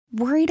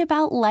Worried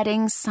about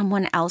letting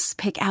someone else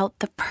pick out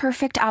the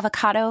perfect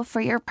avocado for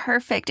your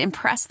perfect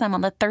impress them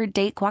on the third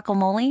date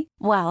guacamole?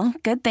 Well,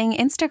 good thing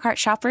Instacart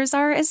shoppers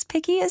are as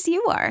picky as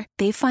you are.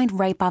 They find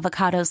ripe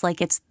avocados like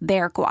it's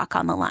their guac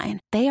on the line.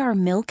 They are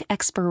milk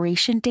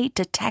expiration date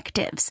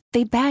detectives.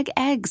 They bag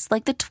eggs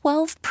like the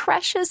 12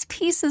 precious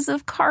pieces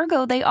of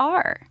cargo they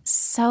are.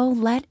 So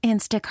let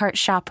Instacart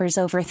shoppers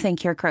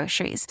overthink your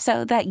groceries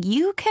so that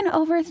you can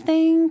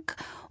overthink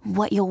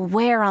what you'll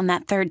wear on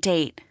that third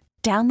date.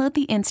 Download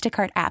the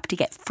Instacart app to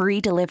get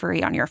free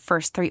delivery on your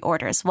first 3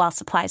 orders while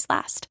supplies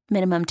last.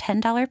 Minimum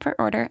 $10 per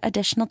order.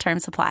 Additional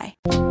terms apply.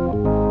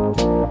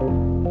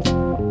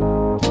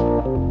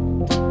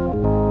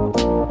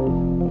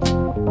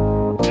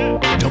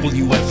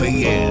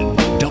 WFAN,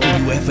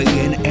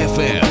 WFAN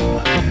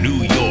FM,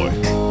 New York.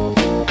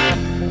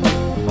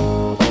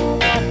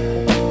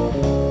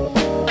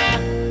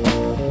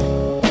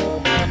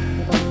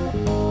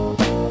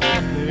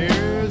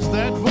 There's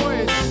that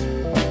voice.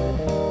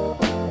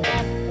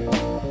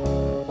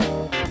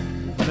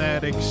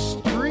 That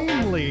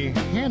extremely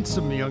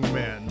handsome young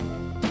man.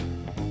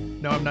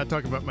 No, I'm not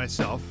talking about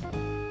myself.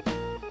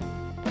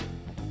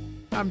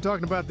 I'm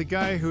talking about the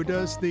guy who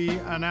does the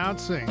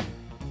announcing.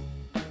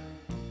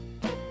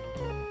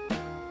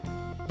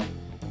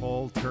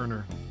 Paul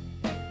Turner.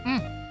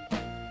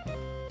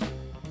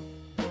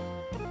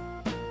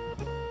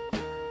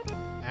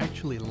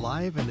 Actually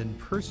live and in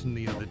person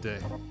the other day.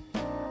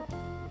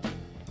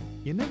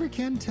 You never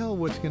can tell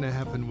what's going to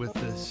happen with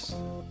this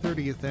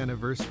 30th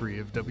anniversary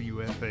of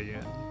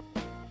WFAN.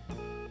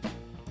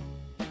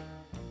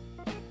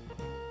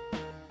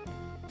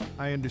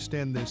 I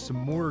understand there's some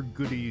more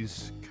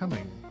goodies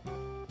coming.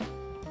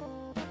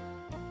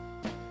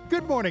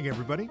 Good morning,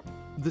 everybody.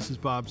 This is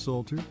Bob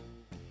Salter.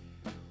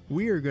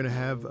 We are going to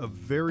have a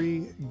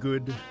very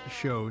good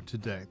show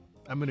today.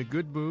 I'm in a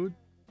good mood,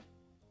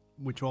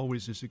 which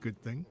always is a good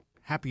thing.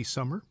 Happy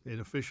summer. It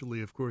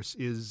officially, of course,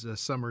 is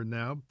summer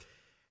now.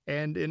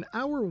 And in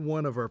hour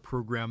one of our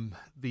program,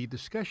 the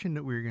discussion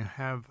that we're going to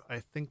have, I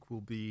think,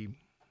 will be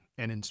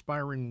an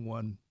inspiring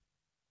one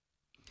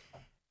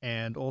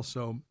and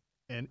also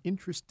an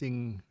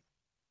interesting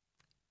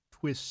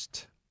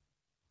twist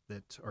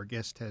that our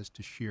guest has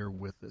to share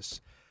with us.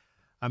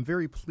 I'm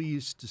very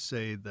pleased to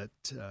say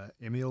that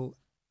Emil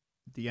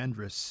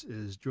D'Andres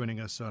is joining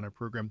us on our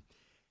program.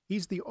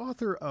 He's the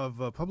author of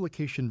a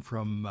publication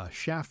from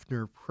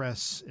Schaffner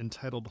Press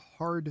entitled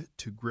Hard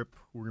to Grip.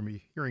 We're going to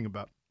be hearing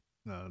about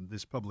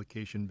this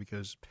publication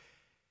because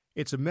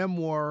it's a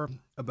memoir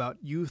about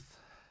youth,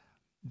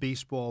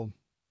 baseball,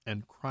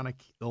 and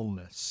chronic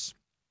illness.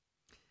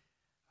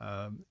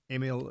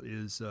 Emil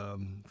is a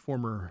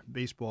former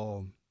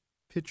baseball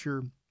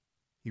pitcher.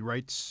 He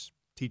writes,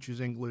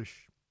 teaches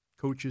English,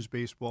 coaches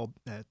baseball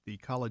at the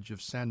College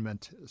of San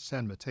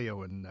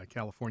Mateo in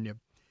California.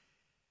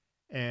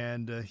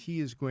 And he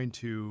is going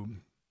to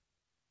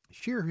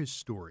share his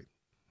story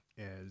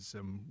as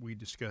we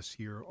discuss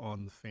here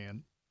on The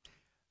Fan.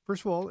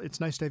 First of all,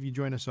 it's nice to have you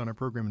join us on our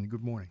program, and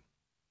good morning.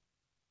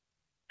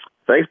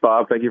 Thanks,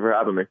 Bob. Thank you for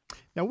having me.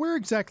 Now, where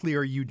exactly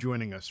are you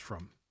joining us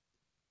from?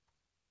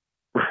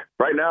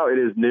 Right now, it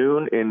is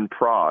noon in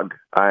Prague.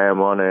 I am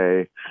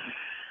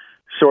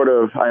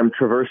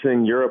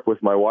traversing Europe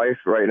with my wife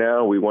right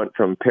now. We went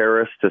from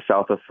Paris to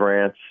south of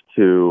France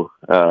to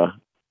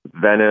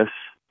Venice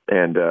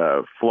and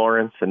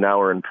Florence, and now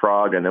we're in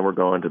Prague, and then we're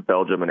going to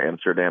Belgium and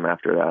Amsterdam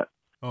after that.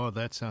 Oh,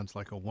 that sounds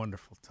like a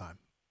wonderful time.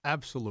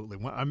 Absolutely.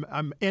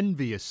 I'm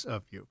envious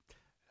of you.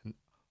 And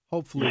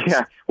hopefully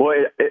yeah. Well,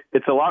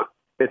 it's a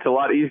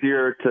lot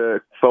easier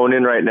to phone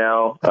in right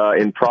now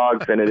in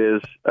Prague than it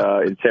is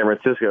in San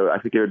Francisco. I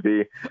think it would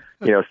be,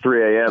 3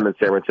 a.m. in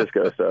San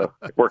Francisco, so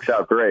it works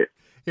out great.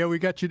 Yeah, we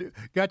got you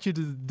to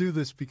do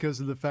this because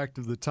of the fact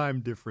of the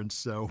time difference.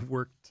 So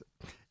worked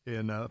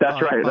in a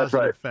That's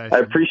right. fashion.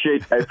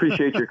 I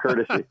appreciate your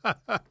courtesy.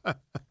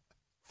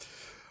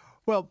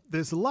 Well,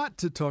 there's a lot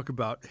to talk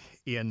about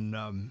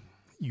in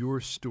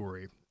your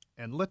story,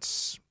 and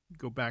let's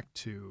go back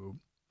to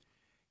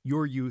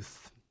your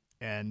youth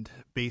and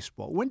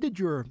baseball. When did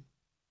your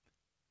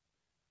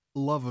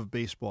love of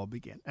baseball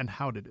begin, and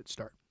how did it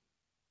start?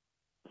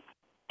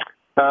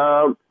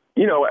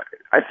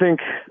 I think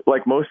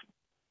like most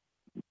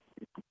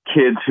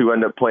kids who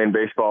end up playing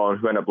baseball and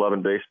who end up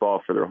loving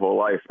baseball for their whole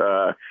life,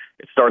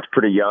 it starts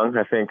pretty young.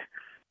 I think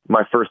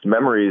my first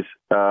memories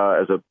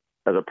as a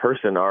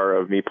person are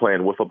of me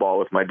playing wiffle ball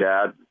with my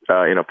dad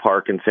in a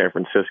park in San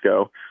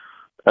Francisco.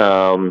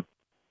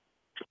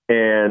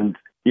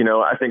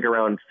 I think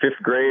around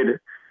fifth grade,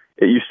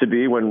 it used to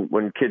be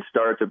when kids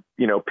started to,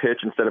 pitch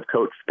instead of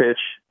coach pitch.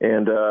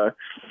 And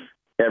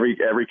every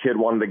kid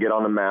wanted to get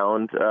on the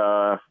mound.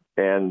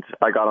 And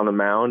I got on the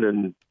mound,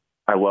 and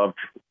I loved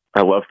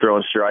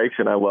throwing strikes,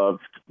 and I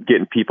loved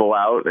getting people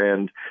out.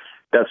 And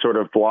that sort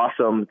of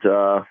blossomed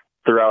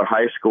throughout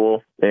high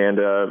school. And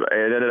it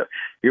ended up,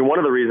 one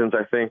of the reasons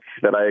I think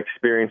that I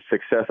experienced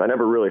success, I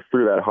never really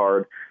threw that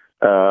hard.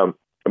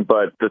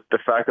 but the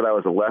fact that I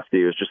was a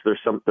lefty was just,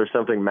 there's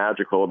something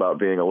magical about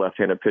being a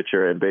left-handed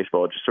pitcher in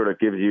baseball. It just sort of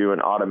gives you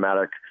an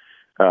automatic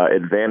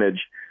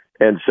advantage.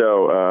 And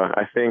so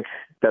I think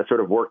that sort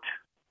of worked,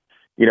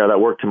 that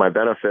worked to my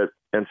benefit.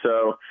 And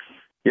so,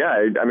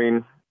 yeah, I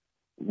mean,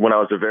 when I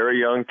was a very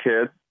young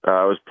kid,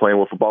 I was playing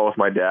wiffle ball with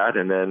my dad,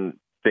 and then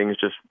things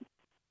just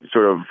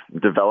sort of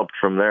developed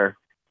from there.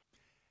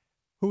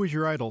 Who was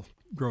your idol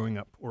growing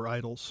up, or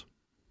idols?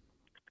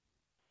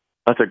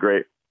 That's a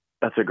great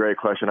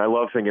question. I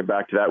love thinking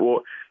back to that.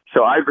 Well,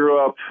 so I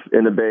grew up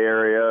in the Bay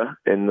Area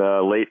in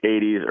the late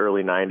 80s,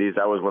 early 90s.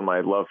 That was when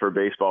my love for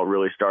baseball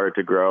really started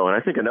to grow. And I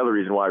think another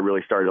reason why I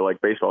really started to like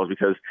baseball is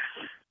because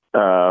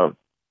the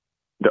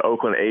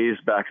Oakland A's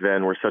back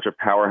then were such a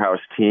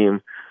powerhouse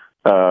team.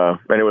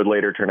 And it would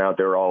later turn out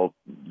they were all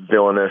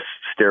villainous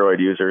steroid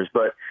users.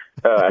 But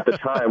at the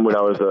time when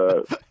I was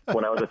a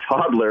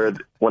toddler,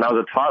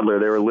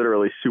 they were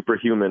literally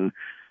superhuman,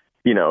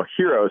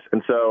 heroes.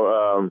 And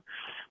so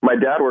my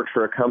dad worked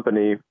for a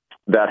company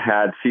that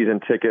had season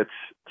tickets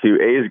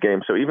to A's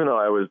games. So even though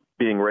I was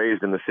being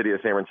raised in the city of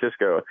San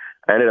Francisco,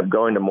 I ended up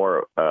going to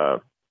more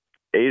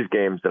A's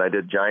games than I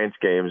did Giants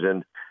games.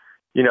 And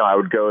I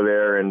would go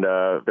there, and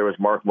there was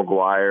Mark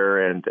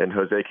McGwire and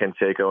Jose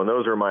Canseco, and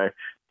those are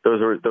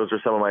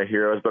some of my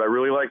heroes. But I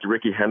really liked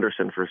Rickey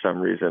Henderson for some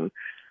reason.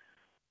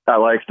 I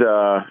liked,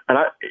 and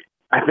I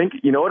think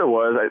what it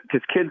was,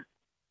 because kids,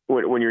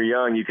 when you're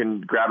young, you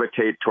can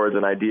gravitate towards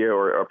an idea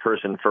or a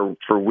person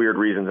for weird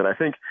reasons. And I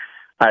think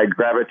I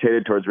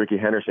gravitated towards Rickey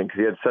Henderson because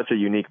he had such a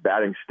unique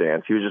batting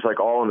stance. He was just like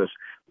all in this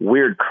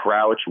weird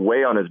crouch,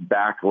 way on his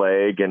back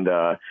leg, and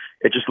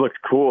it just looked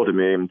cool to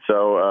me. And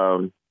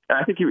so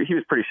I think he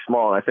was pretty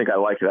small, and I think I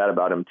liked that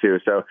about him too.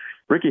 So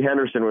Rickey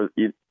Henderson was,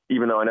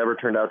 even though I never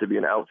turned out to be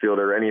an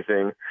outfielder or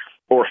anything,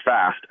 or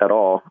fast at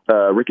all,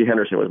 Rickey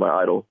Henderson was my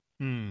idol.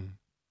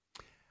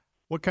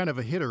 What kind of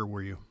a hitter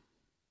were you?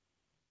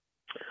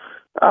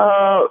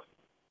 Well,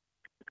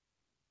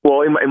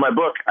 in my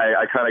book,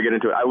 I kind of get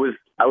into it. I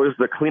was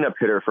the cleanup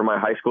hitter for my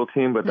high school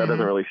team, but that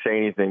doesn't really say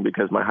anything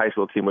because my high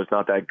school team was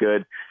not that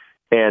good.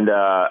 And,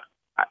 a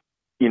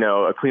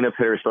cleanup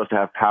hitter is supposed to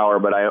have power,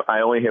 but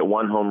I only hit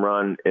one home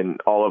run in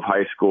all of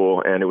high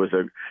school, and it was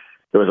a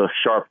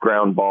sharp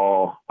ground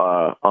ball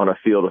on a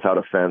field without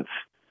a fence.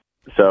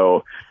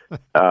 So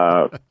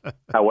I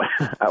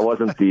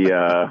wasn't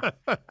the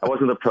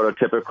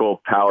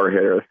prototypical power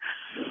hitter.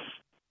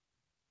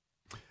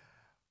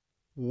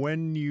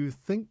 When you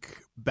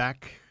think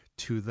back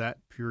to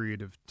that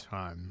period of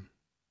time,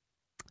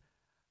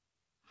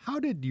 how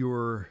did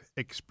your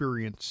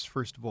experience,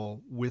 first of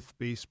all, with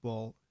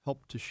baseball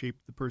help to shape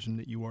the person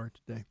that you are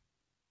today?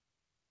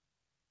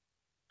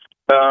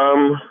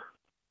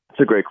 That's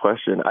a great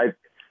question.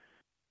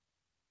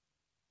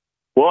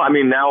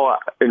 Now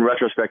in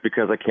retrospect,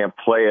 because I can't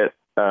play it,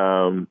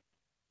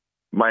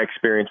 my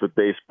experience with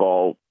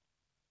baseball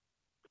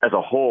as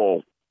a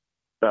whole,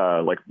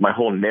 like my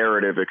whole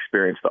narrative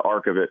experience, the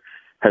arc of it,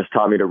 has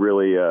taught me to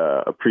really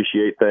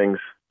appreciate things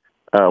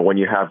when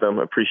you have them,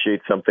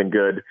 appreciate something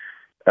good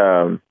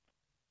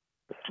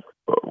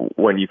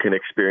when you can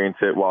experience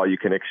it, while you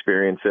can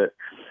experience it.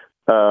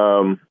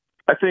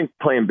 I think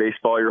playing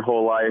baseball your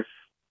whole life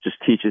just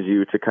teaches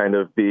you to kind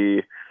of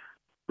be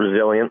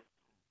resilient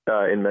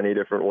in many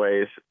different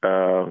ways,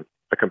 a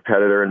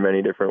competitor in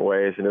many different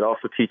ways. And it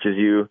also teaches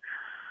you,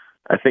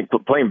 I think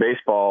playing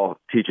baseball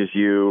teaches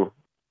you,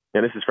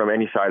 and this is from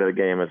any side of the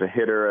game, as a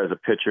hitter, as a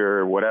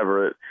pitcher,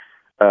 whatever,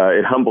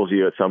 it humbles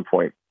you at some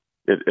point.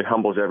 It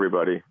humbles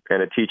everybody,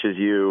 and it teaches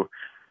you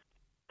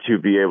to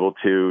be able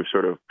to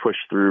sort of push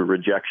through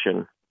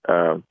rejection.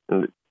 And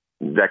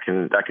that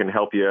can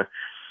help you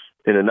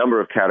in a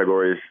number of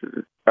categories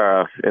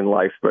in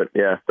life. But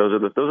yeah, those are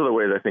the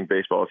ways I think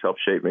baseball has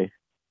helped shape me.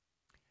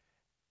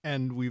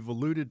 And we've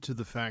alluded to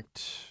the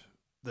fact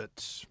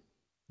that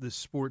this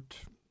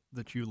sport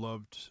that you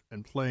loved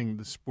and playing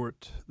the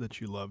sport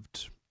that you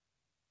loved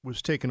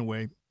was taken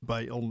away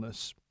by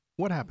illness.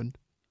 What happened?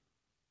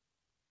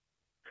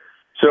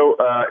 So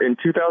in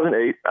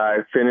 2008, I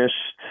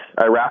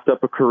wrapped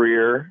up a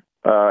career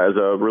as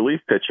a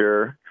relief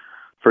pitcher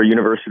for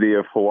University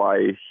of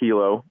Hawaii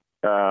Hilo.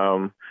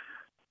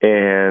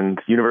 And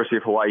University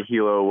of Hawaii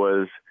Hilo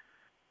was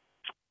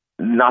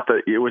not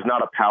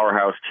a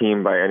powerhouse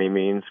team by any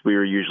means. We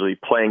were usually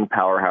playing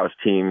powerhouse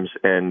teams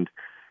and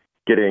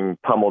getting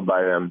pummeled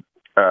by them.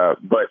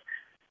 But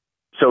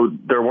so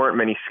there weren't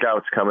many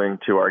scouts coming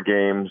to our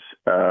games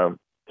to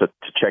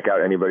check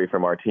out anybody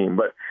from our team.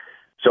 But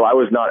so I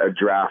was not a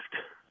draft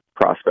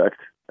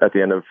prospect at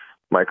the end of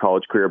my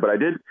college career, but I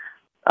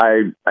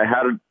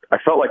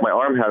felt like my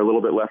arm had a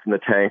little bit left in the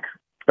tank.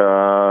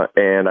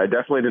 And I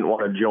definitely didn't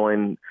want to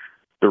join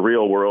the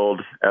real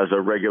world as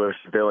a regular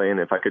civilian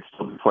if I could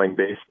still be playing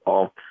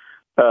baseball.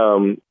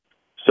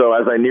 So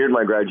as I neared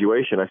my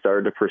graduation, I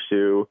started to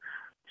pursue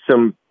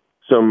some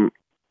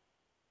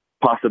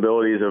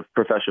possibilities of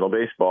professional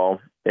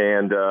baseball.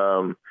 And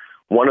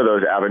one of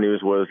those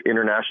avenues was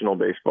international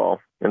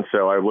baseball. And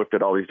so I looked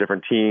at all these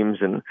different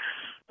teams, and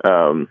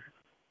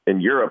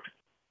in Europe,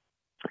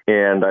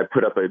 and I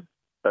put up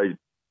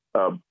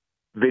a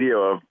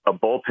video of a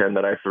bullpen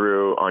that I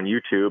threw on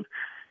YouTube,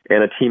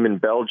 and a team in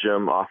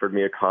Belgium offered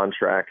me a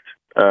contract.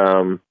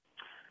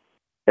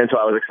 And so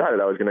I was excited.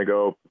 I was going to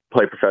go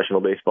play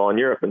professional baseball in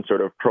Europe and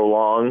sort of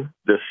prolong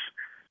this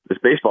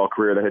baseball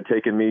career that had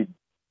taken me,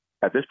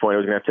 at this point, it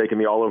was going to have taken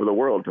me all over the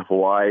world, to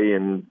Hawaii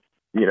and,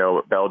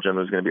 Belgium.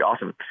 It was going to be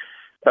awesome.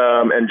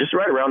 And just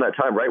right around that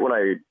time, right when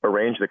I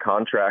arranged the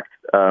contract,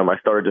 I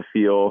started to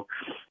feel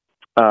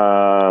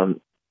a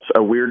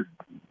weird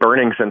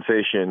burning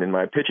sensation in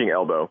my pitching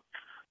elbow.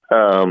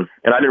 And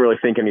I didn't really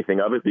think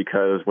anything of it,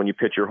 because when you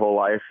pitch your whole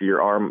life,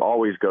 your arm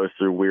always goes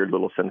through weird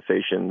little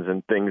sensations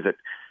and things that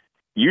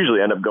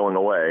usually end up going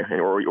away,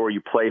 or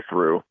you play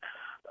through.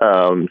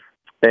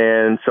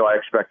 And so I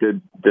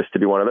expected this to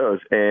be one of those,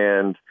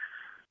 and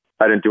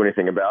I didn't do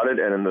anything about it.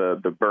 And then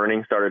the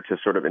burning started to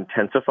sort of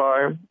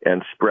intensify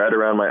and spread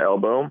around my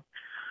elbow.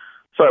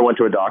 So I went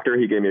to a doctor.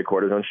 He gave me a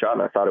cortisone shot,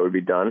 and I thought it would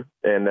be done.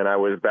 And then I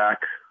was back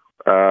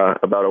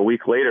about a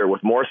week later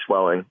with more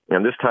swelling,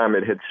 and this time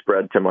it had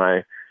spread to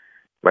my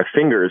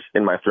fingers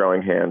in my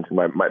throwing hand.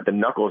 The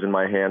knuckles in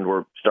my hand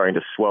were starting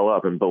to swell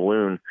up and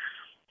balloon.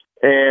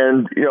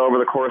 And, over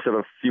the course of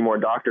a few more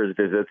doctor's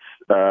visits,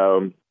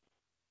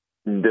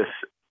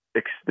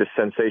 this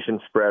sensation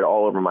spread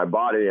all over my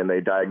body, and they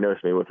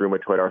diagnosed me with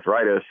rheumatoid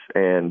arthritis.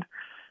 And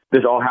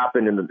this all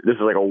happened this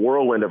is like a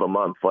whirlwind of a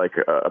month, like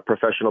a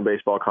professional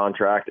baseball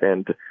contract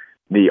and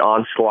the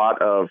onslaught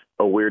of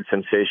a weird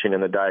sensation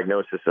and the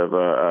diagnosis of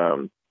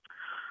a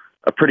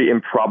pretty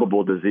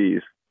improbable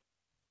disease.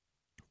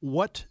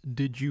 What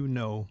did you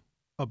know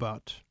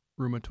about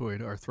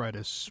rheumatoid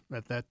arthritis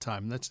at that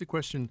time? That's the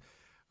question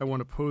I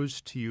want to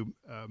pose to you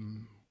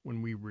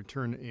when we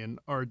return in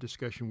our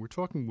discussion. We're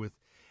talking with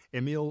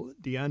Emil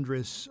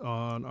DeAndres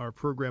on our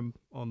program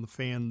on The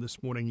Fan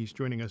this morning. He's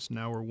joining us in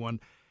Hour 1.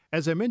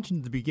 As I mentioned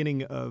at the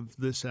beginning of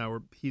this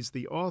hour, he's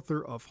the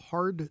author of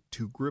Hard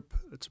to Grip.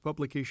 It's a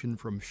publication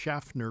from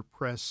Schaffner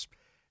Press,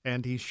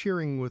 and he's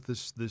sharing with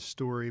us this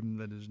story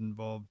that is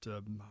involved,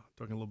 talking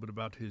a little bit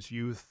about his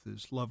youth,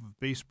 his love of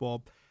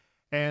baseball,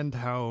 and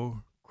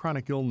how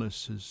chronic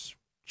illness has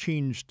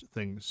changed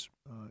things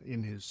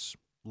in his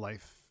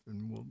life.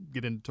 And we'll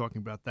get into talking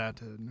about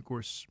that in the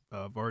course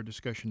of our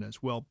discussion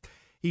as well.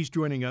 He's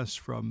joining us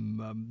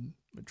from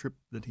a trip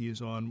that he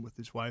is on with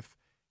his wife.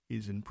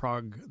 He's in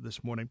Prague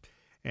this morning,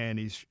 and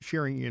he's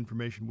sharing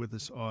information with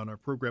us on our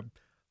program.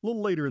 A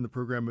little later in the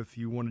program, if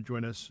you want to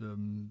join us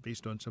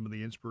based on some of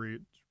the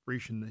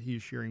inspiration that he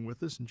is sharing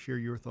with us and share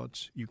your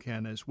thoughts, you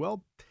can as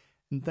well.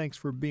 And thanks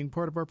for being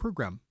part of our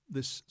program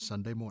this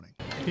Sunday morning.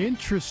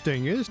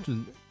 Interesting,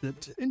 isn't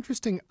it?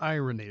 Interesting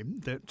irony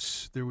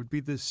that there would be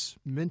this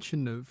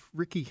mention of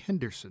Rickey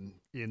Henderson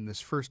in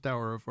this first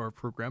hour of our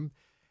program,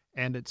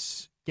 and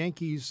it's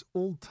Yankees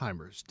Old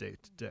Timers Day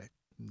today.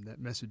 And that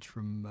message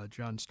from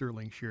John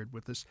Sterling shared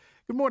with us.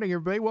 Good morning,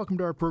 everybody. Welcome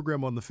to our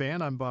program on The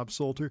Fan. I'm Bob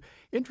Salter.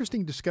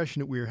 Interesting discussion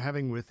that we're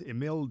having with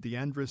Emil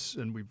DeAndres,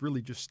 and we've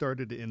really just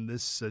started in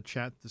this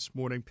chat this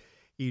morning.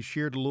 He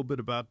shared a little bit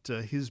about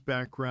his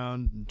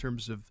background in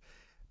terms of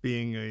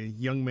being a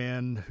young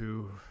man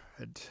who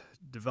had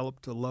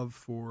developed a love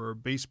for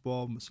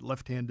baseball, was a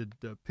left-handed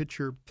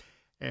pitcher,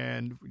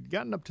 and we'd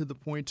gotten up to the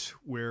point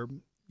where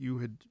you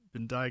had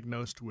been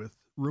diagnosed with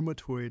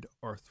rheumatoid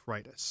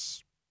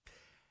arthritis.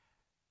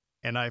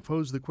 And I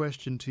posed the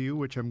question to you,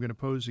 which I'm going to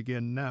pose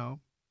again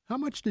now. How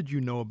much did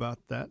you know about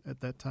that at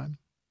that time?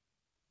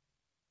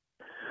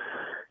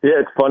 Yeah,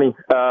 it's funny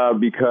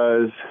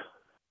because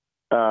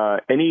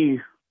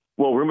rheumatoid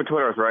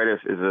arthritis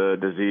is a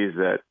disease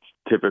that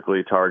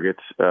typically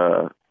targets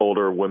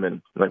older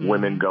women, like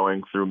women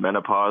going through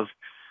menopause.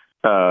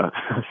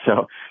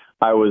 So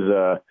I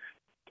was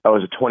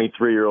a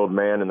 23-year-old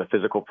man in the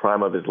physical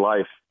prime of his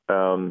life.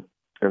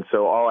 And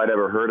so all I'd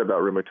ever heard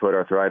about rheumatoid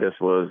arthritis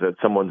was that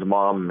someone's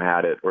mom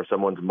had it or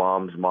someone's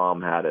mom's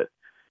mom had it.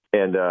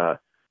 And that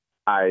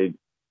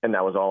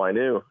was all I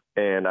knew.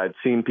 And I'd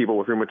seen people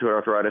with rheumatoid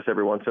arthritis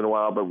every once in a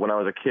while, but when I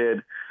was a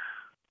kid,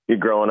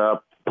 growing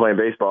up playing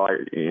baseball,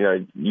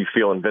 you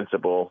feel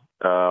invincible.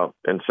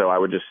 And so I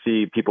would just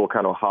see people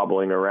kind of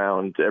hobbling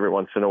around every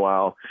once in a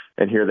while,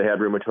 and here they had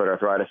rheumatoid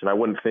arthritis, and I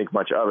wouldn't think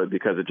much of it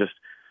because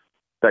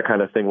that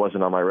kind of thing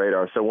wasn't on my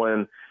radar. So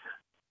when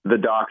the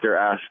doctor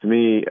asked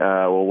me,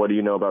 well, what do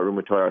you know about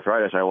rheumatoid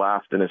arthritis? I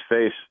laughed in his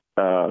face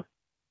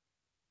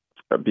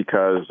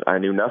because I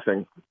knew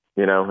nothing,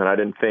 and I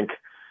didn't think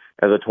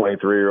as a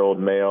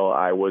 23-year-old male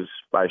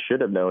I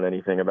should have known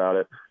anything about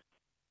it.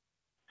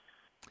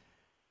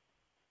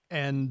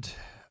 And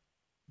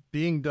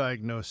being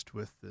diagnosed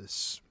with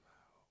this,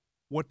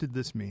 what did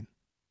this mean?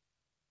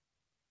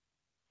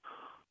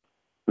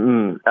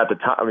 At the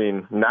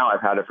time, now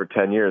I've had it for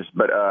 10 years,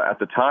 but at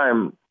the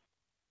time,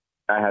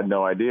 I had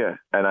no idea.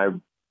 And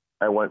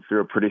I went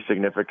through a pretty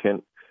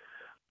significant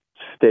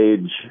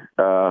stage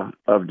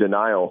of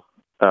denial.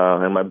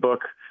 And my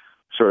book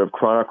sort of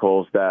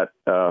chronicles that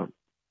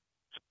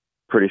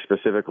pretty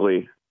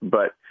specifically.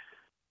 But,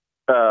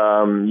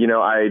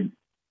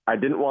 I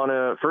didn't want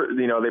to,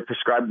 they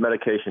prescribed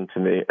medication to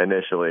me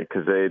initially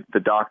because the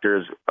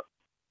doctors,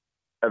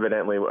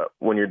 evidently,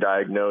 when you're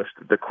diagnosed,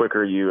 the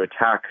quicker you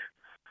attack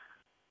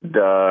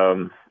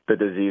the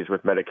disease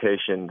with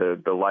medication,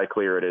 the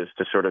likelier it is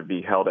to sort of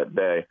be held at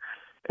bay.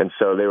 And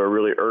so they were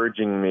really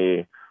urging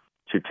me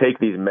to take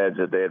these meds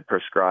that they had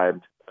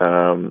prescribed,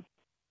 and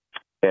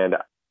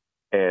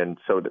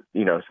so that,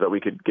 so that we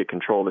could get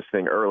control of this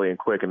thing early and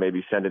quick and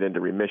maybe send it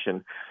into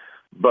remission.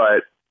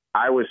 But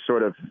I was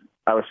sort of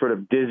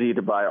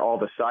dizzied by all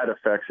the side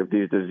effects of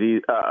these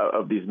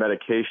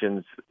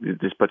medications,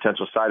 these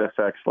potential side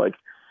effects like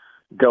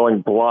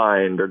going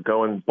blind or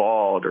going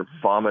bald or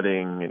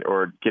vomiting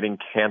or getting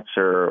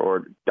cancer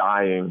or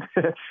dying.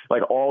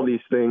 Like all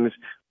these things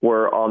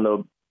were on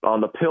the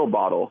pill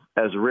bottle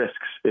as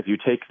risks if you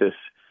take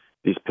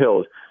these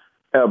pills.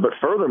 But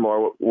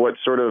furthermore, what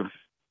sort of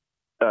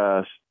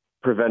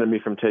prevented me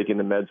from taking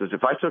the meds was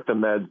if I took the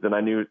meds,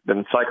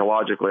 then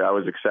psychologically I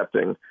was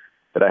accepting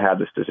that I had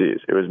this disease.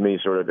 It was me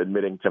sort of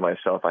admitting to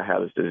myself I had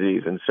this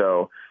disease. And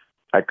so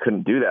I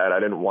couldn't do that. I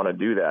didn't want to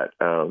do that.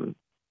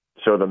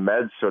 So the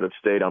meds sort of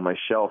stayed on my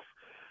shelf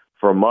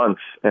for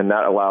months, and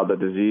that allowed the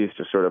disease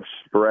to sort of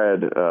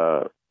spread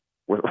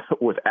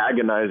with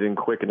agonizing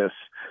quickness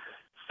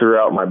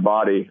throughout my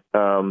body.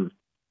 And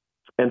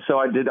so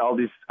I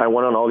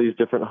went on all these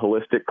different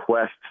holistic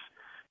quests,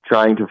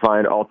 trying to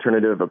find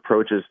alternative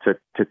approaches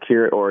to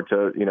cure or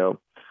to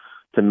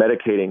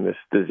medicating this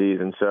disease.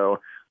 And so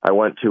I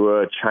went to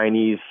a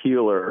Chinese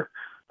healer,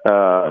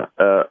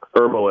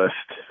 herbalist,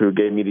 who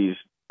gave me these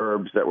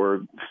herbs that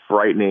were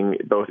frightening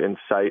both in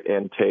sight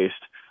and taste.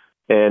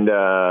 And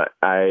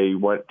I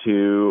went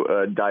to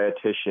a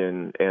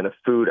dietitian and a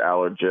food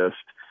allergist,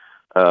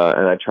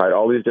 and I tried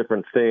all these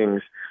different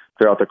things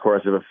throughout the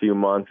course of a few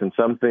months. And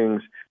some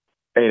things,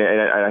 and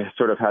I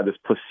sort of had this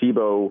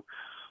placebo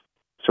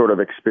sort of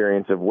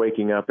experience of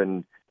waking up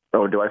and,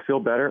 oh, do I feel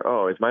better?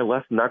 Oh, is my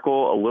left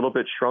knuckle a little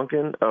bit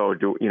shrunken? Oh,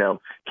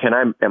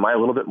 am I a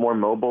little bit more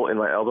mobile in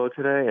my elbow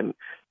today? And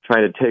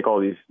trying to take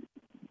all these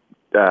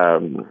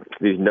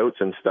notes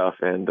and stuff.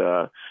 And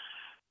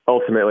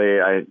ultimately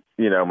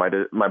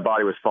my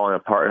body was falling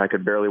apart and I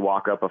could barely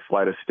walk up a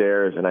flight of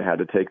stairs and I had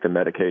to take the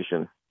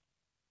medication.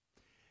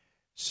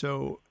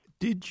 So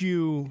did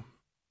you,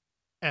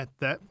 at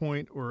that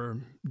point or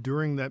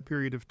during that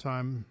period of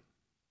time,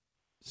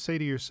 say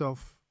to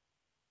yourself,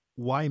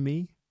 why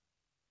me?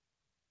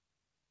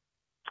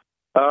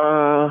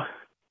 No.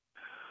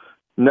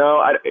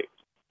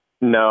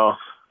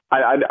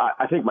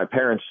 I think my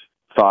parents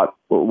thought,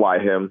 well, why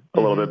him a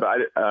little bit,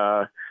 but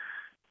I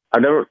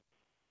don't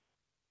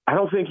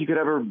think you could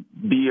ever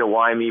be a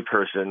why me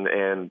person.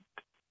 And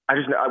I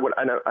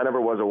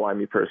never was a why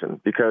me person,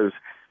 because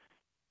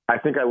I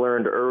think I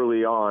learned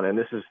early on, and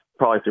this is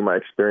probably through my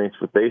experience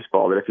with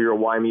baseball, that if you're a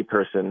why me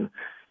person,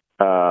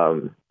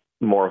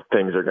 more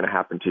things are going to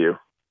happen to you.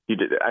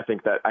 I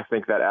think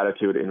that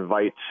attitude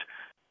invites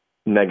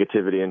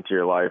negativity into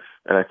your life,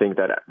 and I think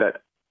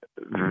that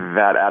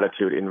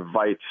attitude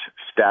invites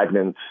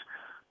stagnance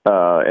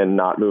and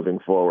not moving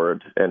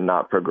forward and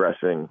not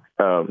progressing.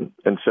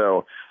 And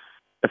so,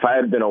 if I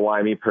had been a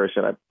why me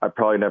person, I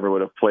probably never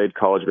would have played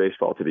college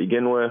baseball to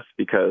begin with,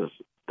 because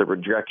the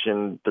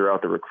rejection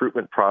throughout the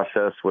recruitment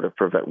process would have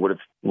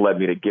led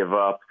me to give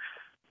up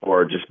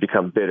or just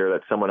become bitter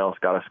that someone else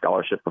got a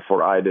scholarship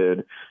before I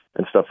did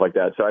and stuff like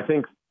that. So I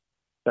think,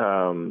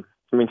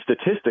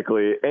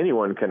 statistically,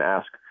 anyone can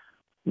ask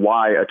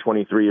why a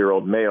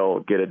 23-year-old male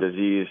get a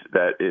disease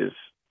that is,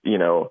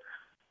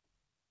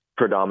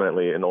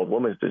 predominantly an old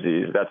woman's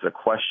disease. That's a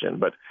question,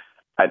 but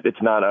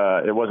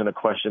it wasn't a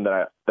question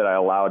that I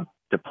allowed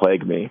to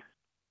plague me.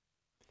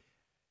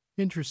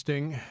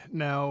 Interesting.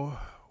 Now,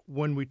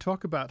 when we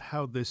talk about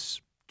how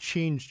this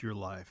changed your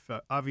life,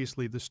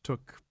 obviously this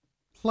took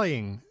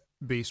playing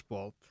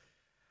baseball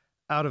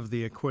out of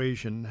the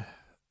equation.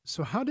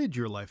 So how did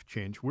your life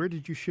change? Where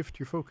did you shift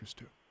your focus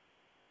to?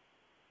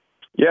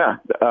 Yeah.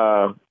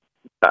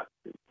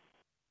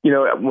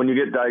 When you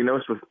get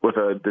diagnosed with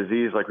a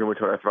disease like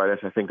rheumatoid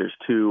arthritis, I think there's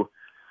two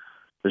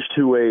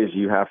ways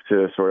you have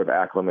to sort of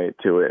acclimate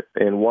to it.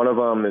 And one of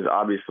them is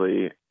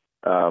obviously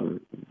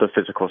the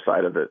physical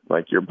side of it.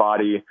 Like, your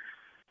body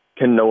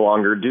can no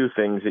longer do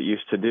things it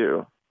used to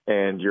do,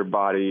 and your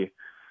body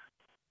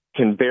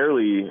can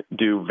barely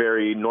do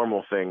very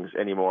normal things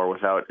anymore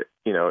without,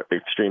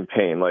 extreme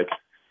pain. Like,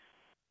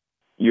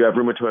 you have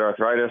rheumatoid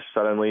arthritis,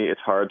 suddenly it's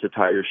hard to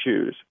tie your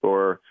shoes,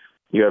 or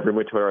you have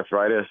rheumatoid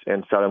arthritis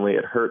and suddenly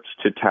it hurts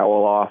to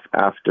towel off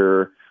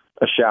after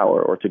a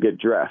shower or to get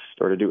dressed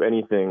or to do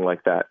anything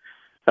like that.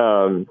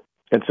 And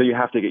so you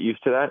have to get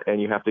used to that, and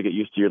you have to get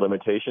used to your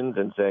limitations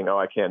and saying, oh,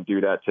 I can't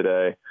do that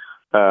today.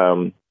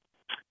 And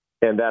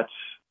that's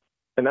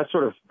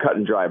sort of cut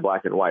and dry,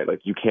 black and white.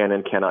 Like, you can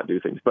and cannot do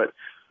things. But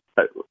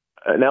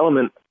an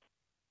element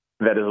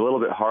that is a little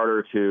bit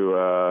harder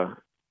to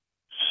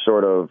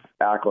sort of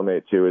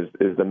acclimate to is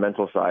the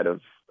mental side of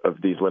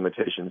these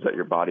limitations that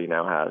your body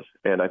now has.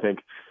 And I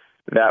think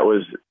that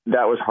was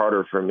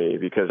harder for me,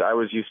 because I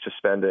was used to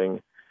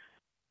spending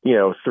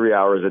 3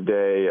 hours a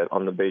day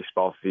on the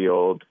baseball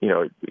field,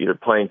 either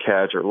playing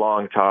catch or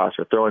long toss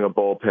or throwing a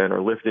bullpen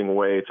or lifting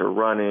weights or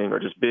running or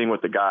just being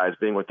with the guys,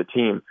 being with the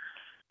team.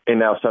 And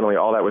now suddenly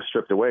all that was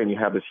stripped away and you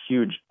have this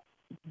huge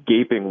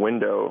gaping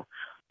window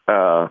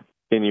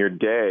in your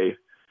day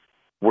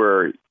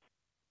where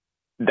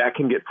that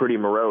can get pretty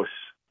morose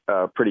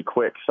pretty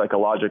quick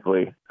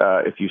psychologically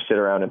if you sit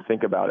around and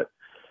think about it.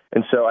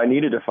 And so I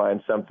needed to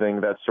find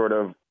something that sort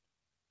of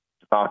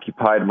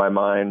occupied my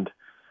mind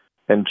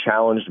and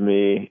challenged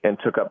me and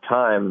took up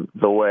time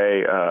the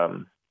way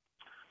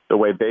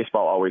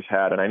baseball always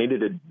had. And I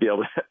needed to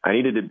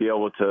be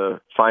able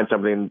to find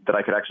something that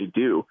I could actually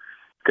do,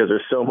 because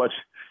there's so much.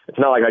 It's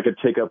not like I could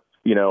take up,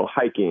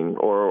 hiking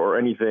or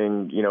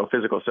anything,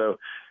 physical. So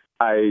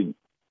I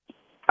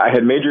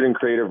had majored in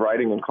creative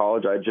writing in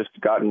college. I had just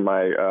gotten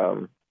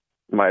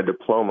my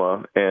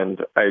diploma,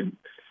 and I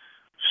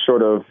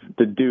sort of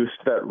deduced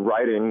that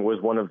writing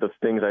was one of the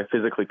things I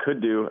physically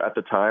could do at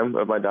the time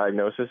of my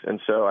diagnosis. And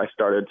so I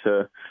started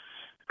to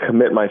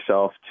commit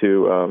myself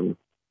to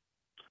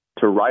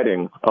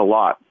writing a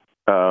lot,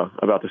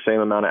 about the same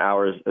amount of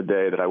hours a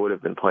day that I would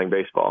have been playing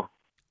baseball.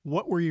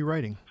 What were you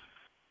writing?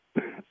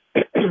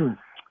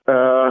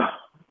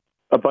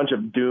 A bunch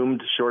of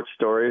doomed short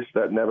stories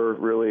that never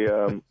really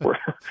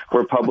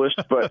were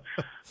published. But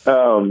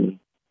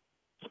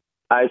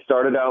I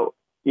started out,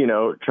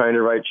 trying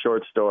to write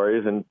short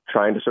stories and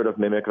trying to sort of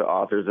mimic the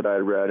authors that I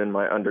had read in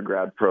my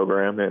undergrad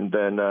program. And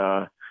then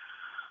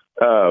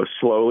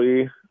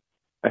slowly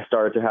I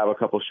started to have a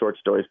couple short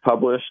stories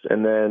published.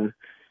 And then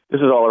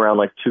this is all around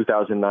like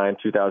 2009,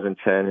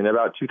 2010. And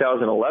about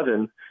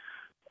 2011,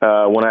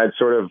 when I had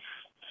sort of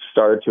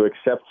started to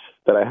accept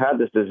that I had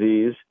this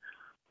disease,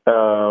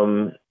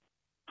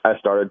 I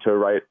started to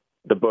write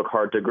the book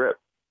Hard to Grip.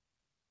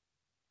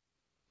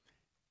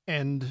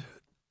 And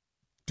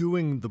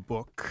doing the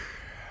book,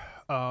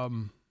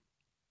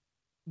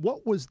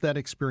 what was that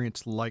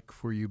experience like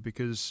for you?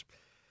 Because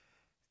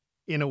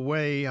in a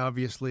way,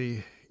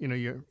 obviously,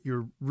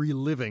 you're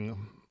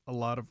reliving a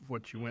lot of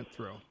what you went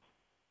through.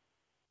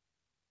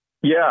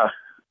 Yeah.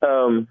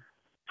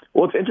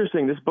 Well, it's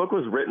interesting. This book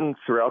was written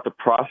throughout the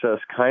process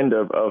kind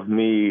of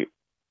me.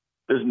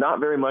 There's not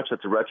very much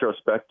that's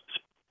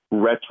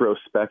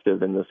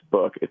retrospective in this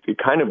book. It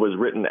kind of was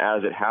written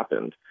as it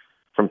happened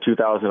from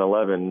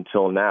 2011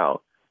 till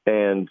now.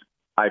 And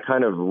I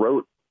kind of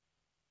wrote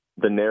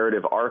the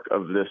narrative arc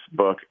of this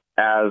book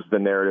as the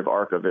narrative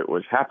arc of it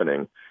was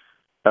happening.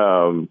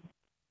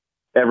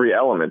 Every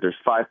element, there's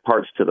 5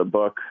 parts to the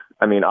book.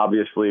 I mean,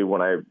 obviously,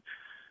 when I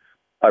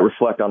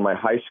reflect on my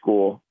high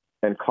school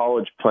and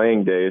college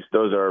playing days,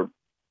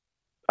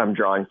 I'm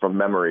drawing from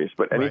memories,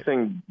 but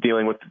anything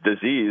dealing with the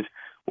disease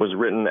was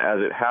written as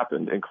it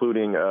happened,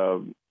 including a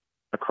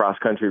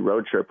cross-country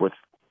road trip with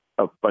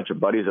a bunch of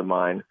buddies of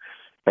mine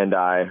and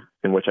I,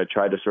 in which I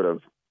tried to sort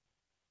of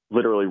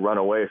literally run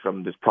away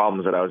from these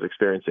problems that I was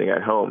experiencing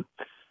at home.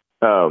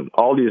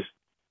 All these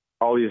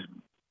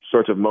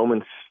sorts of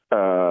moments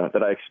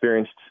that I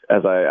experienced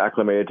as I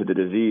acclimated to the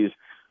disease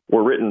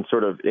were written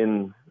sort of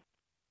in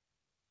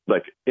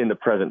the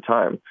present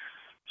time.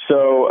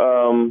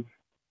 So,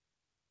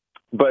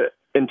 but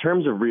in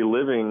terms of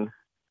reliving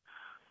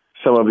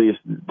some of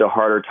the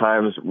harder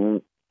times,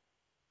 one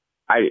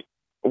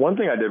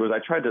thing I did was I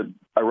tried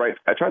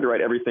to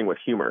write everything with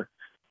humor,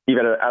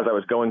 even as I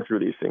was going through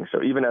these things.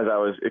 So even as I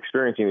was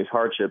experiencing these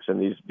hardships and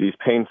these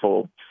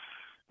painful,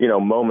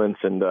 moments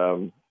and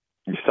the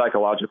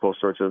psychological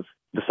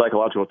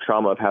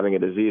trauma of having a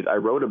disease, I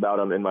wrote about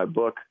them in my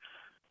book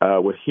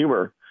with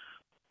humor.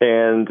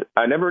 And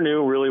I never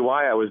knew really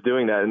why I was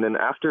doing that. And then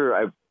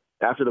after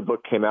the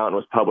book came out and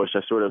was published,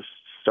 I sort of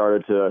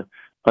started to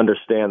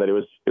understand that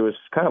it was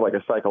kind of like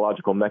a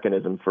psychological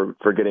mechanism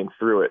for getting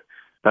through it,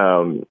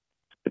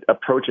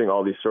 approaching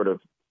all these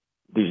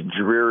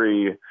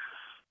dreary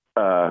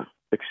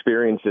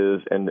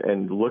experiences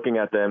and looking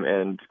at them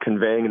and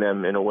conveying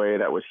them in a way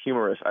that was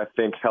humorous, I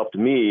think helped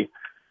me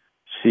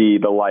see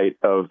the light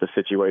of the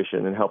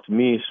situation and helped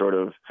me sort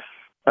of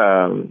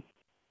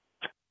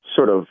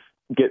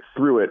get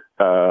through it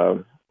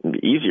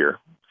easier.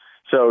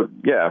 So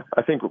yeah,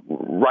 I think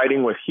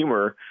writing with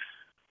humor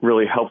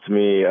really helped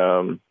me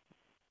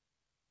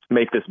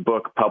make this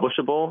book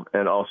publishable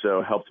and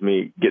also helped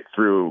me get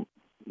through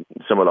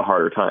some of the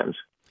harder times.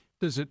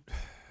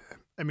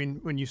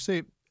 When you say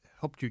it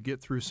helped you get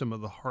through some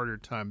of the harder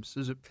times,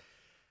 does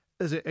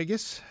it, I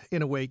guess,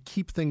 in a way,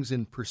 keep things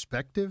in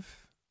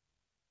perspective?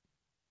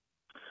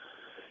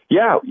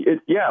 Yeah.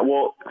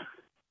 Well,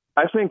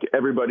 I think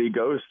everybody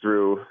goes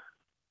through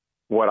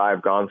what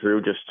I've gone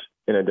through, just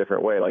in a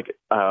different way. Like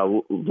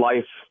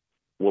life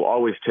will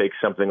always take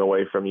something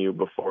away from you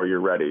before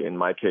you're ready. In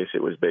my case,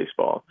 it was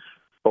baseball.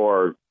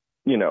 Or,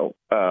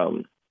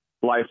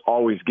 life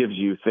always gives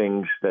you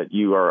things that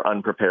you are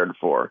unprepared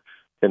for.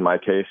 In my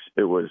case,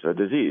 it was a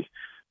disease.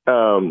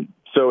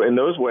 So in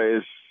those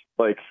ways,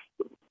 like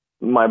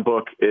my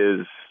book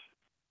is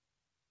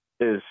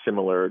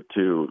similar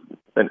to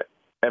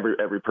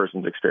every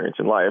person's experience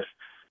in life.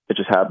 It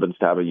just happens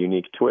to have a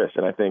unique twist.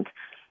 And I think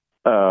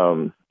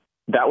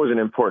that was an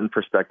important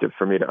perspective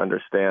for me to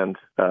understand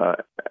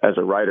as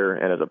a writer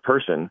and as a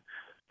person.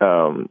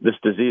 This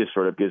disease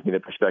sort of gives me the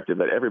perspective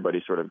that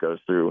everybody sort of goes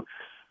through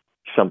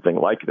something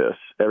like this.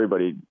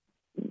 Everybody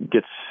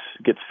gets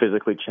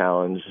physically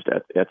challenged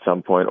at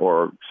some point,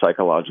 or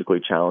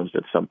psychologically challenged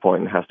at some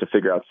point, and has to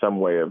figure out some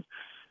way of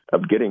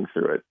getting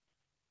through it.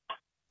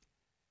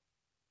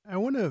 I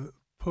want to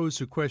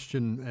pose a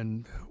question,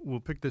 and we'll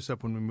pick this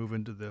up when we move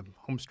into the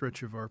home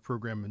stretch of our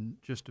program in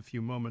just a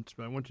few moments,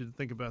 but I want you to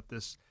think about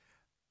this.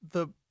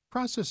 The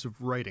process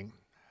of writing,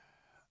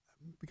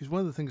 because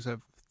one of the things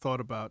I've thought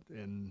about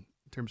in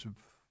terms of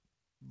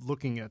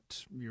looking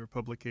at your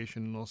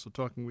publication and also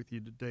talking with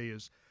you today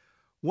is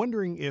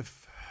wondering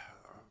if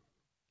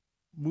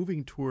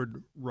moving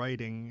toward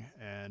writing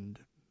and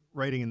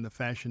writing in the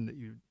fashion that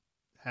you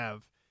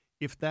have,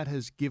 if that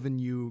has given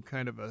you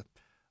kind of a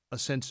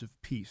sense of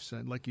peace.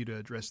 I'd like you to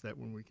address that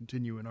when we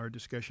continue in our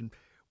discussion.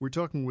 We're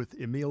talking with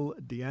Emil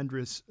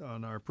DeAndres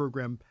on our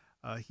program.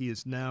 He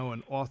is now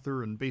an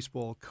author and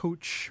baseball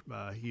coach.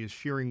 He is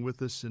sharing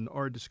with us in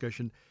our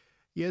discussion.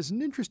 He has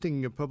an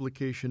interesting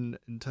publication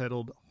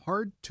entitled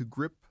Hard to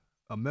Grip,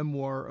 a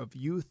memoir of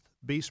youth,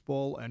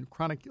 baseball, and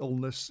chronic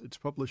illness. It's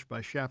published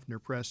by Schaffner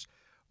Press.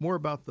 More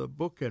about the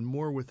book and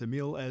more with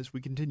Emil as we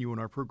continue in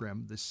our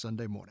program this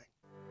Sunday morning.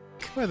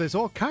 Well, there's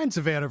all kinds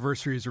of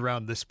anniversaries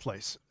around this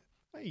place.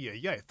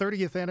 Yeah,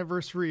 30th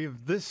anniversary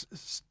of this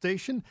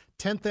station,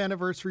 10th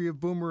anniversary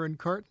of Boomer and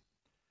Carton.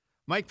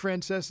 Mike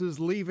Francesa's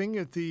leaving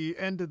at the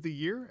end of the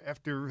year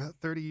after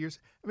 30 years.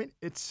 I mean,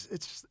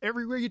 it's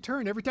everywhere you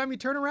turn. Every time you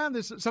turn around,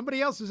 there's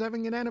somebody else is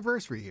having an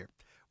anniversary here.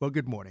 Well,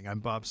 good morning.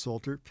 I'm Bob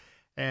Salter.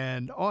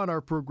 And on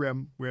our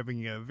program, we're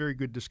having a very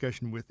good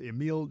discussion with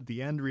Emil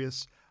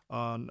DeAndres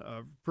on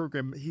a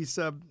program. He's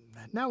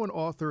now an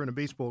author and a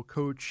baseball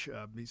coach.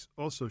 He's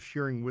also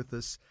sharing with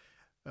us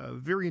a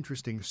very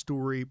interesting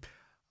story.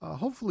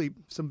 Hopefully,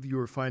 some of you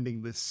are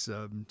finding this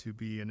to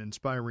be an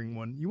inspiring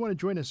one. You want to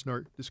join us in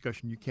our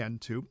discussion, you can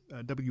too.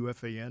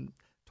 WFAN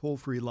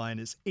toll-free line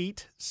is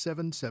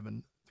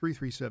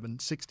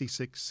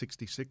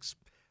 877-337-6666.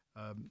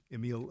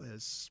 Emil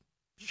has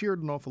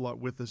shared an awful lot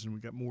with us, and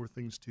we've got more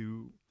things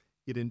to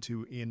get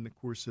into in the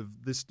course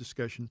of this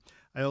discussion.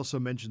 I also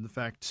mentioned the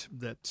fact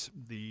that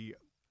the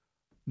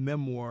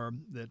memoir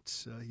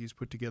that he's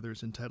put together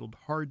is entitled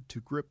Hard to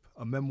Grip,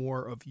 a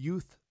memoir of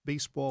youth,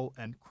 baseball,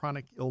 and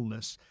chronic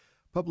illness,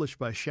 published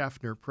by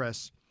Schaffner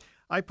Press.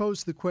 I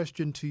posed the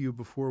question to you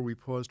before we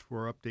paused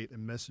for our update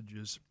and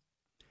messages.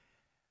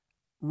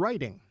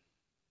 Writing,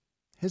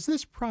 has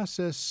this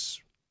process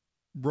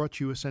brought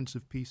you a sense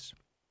of peace?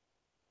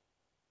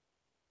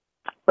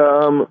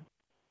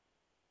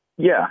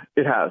 Yeah,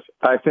 it has.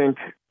 I think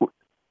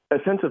a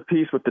sense of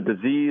peace with the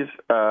disease,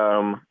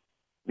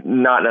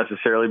 not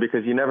necessarily,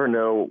 because you never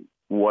know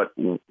where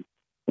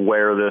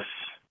this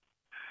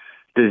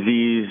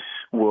disease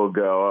will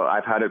go.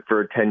 I've had it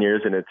for 10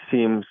 years, and it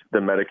seems the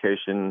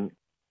medication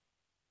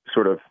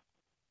sort of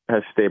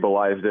has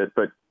stabilized it,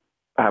 but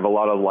I have a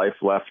lot of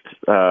life left,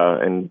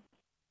 and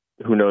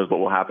who knows what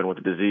will happen with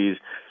the disease.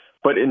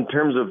 But in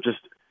terms of just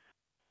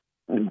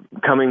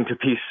coming to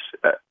peace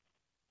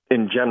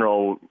in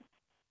general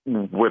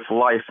with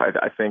life,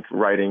 I think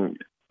writing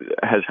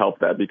has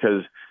helped that,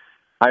 because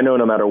I know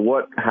no matter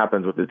what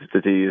happens with this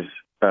disease,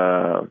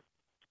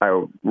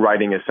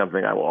 writing is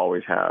something I will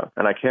always have.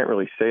 And I can't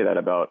really say that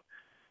about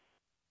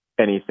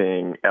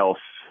anything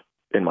else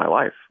in my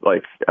life.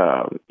 Like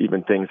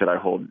even things that I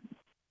hold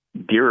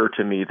dearer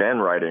to me than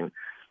writing,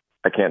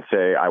 I can't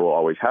say I will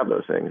always have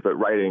those things. But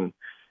writing,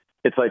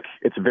 it's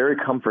very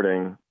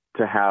comforting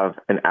to have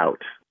an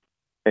out.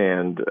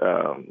 And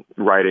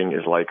writing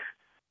is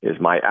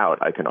my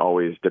out. I can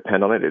always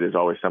depend on it. It is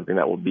always something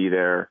that will be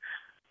there.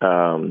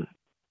 And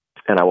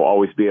I will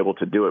always be able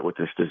to do it with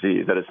this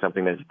disease. That is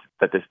something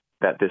that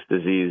this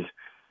disease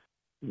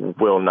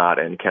will not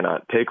and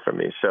cannot take from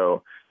me.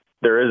 So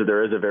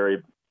there's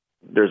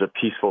a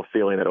peaceful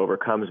feeling that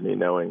overcomes me,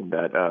 knowing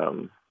that I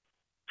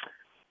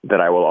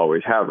will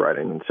always have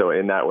writing. And so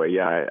in that way,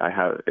 yeah,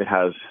 it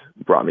has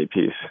brought me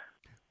peace.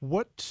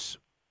 What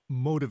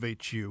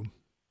motivates you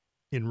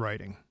in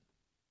writing?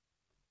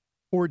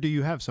 Or do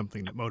you have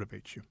something that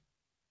motivates you?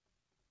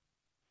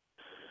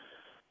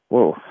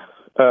 Whoa.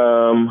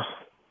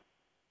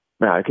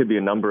 Yeah, it could be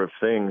a number of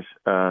things,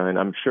 and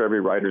I'm sure every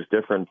writer's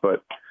different,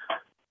 but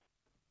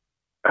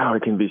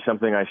it can be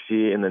something I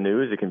see in the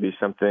news. It can be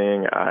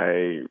something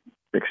I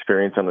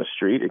experience on the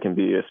street. It can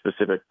be a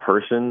specific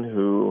person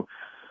who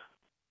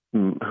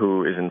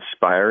is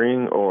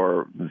inspiring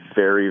or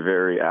very,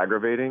 very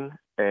aggravating.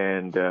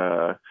 And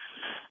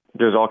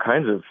there's all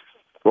kinds of,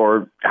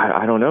 or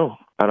I don't know.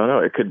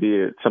 It could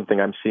be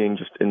something I'm seeing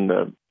just in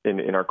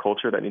our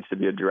culture that needs to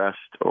be addressed,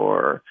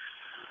 or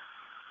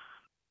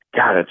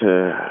God, that's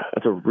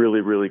a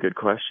really, really good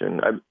question.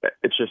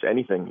 It's just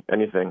anything. I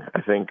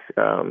think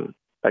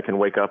I can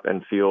wake up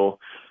and feel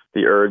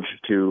the urge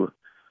to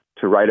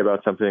write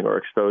about something or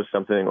expose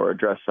something or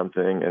address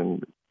something,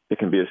 and it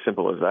can be as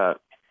simple as that.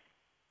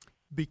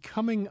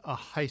 Becoming a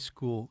high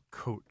school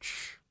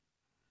coach,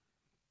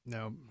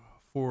 Now,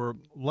 for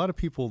a lot of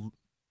people,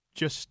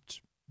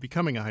 just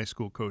becoming a high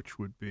school coach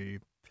would be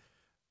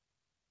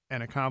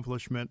an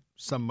accomplishment.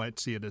 Some might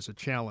see it as a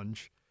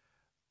challenge.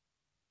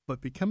 But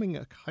becoming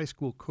a high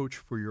school coach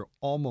for your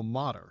alma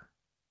mater,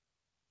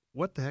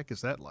 what the heck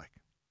is that like?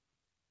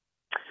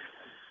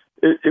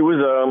 It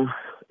was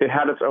it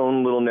had its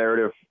own little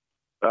narrative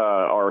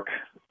arc,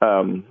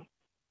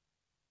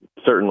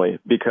 certainly,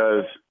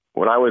 because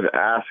when I was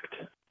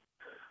asked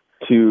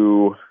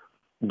to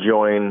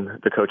join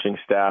the coaching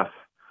staff,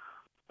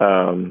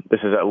 this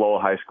is at Lowell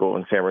High School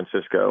in San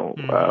Francisco,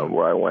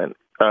 where I went.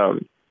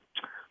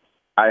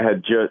 I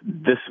had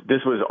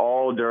this was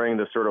all during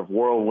the sort of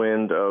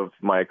whirlwind of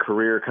my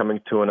career coming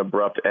to an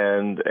abrupt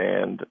end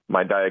and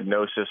my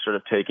diagnosis sort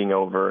of taking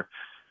over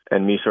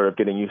and me sort of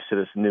getting used to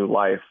this new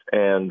life.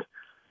 And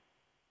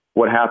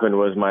what happened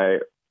was my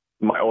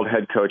old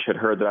head coach had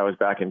heard that I was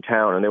back in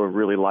town, and they were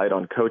really light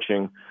on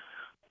coaching.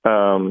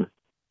 And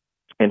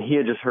he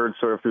had just heard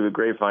sort of through the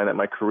grapevine that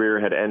my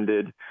career had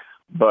ended,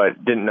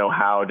 but didn't know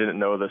how, didn't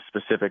know the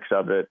specifics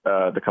of it,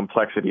 the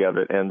complexity of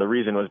it. And the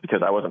reason was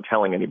because I wasn't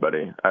telling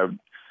anybody.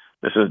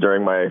 This was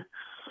during my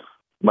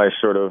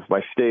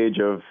stage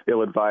of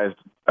ill-advised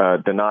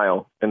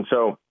denial. And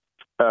so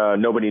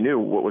nobody knew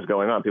what was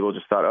going on. People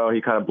just thought, oh,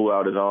 he kind of blew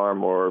out his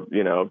arm, or,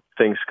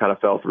 things kind of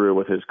fell through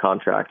with his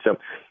contract. So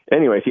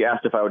anyways, he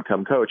asked if I would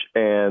come coach.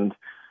 And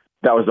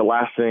that was the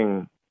last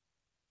thing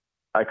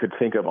I could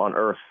think of on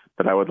earth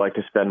that I would like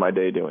to spend my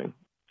day doing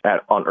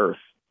on earth,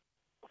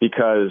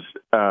 because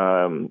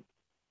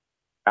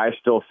I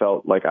still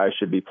felt like I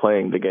should be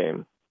playing the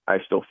game. I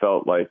still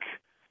felt like,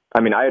 I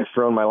had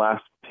thrown my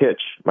last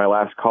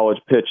college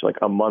pitch, like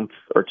a month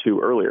or two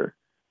earlier,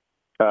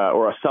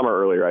 or a summer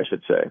earlier, I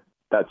should say,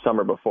 that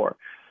summer before.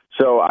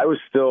 So I was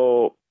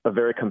still a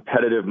very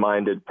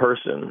competitive-minded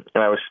person,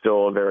 and I was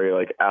still a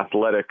very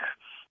athletic,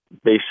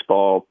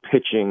 baseball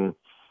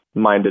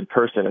pitching-minded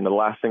person. And the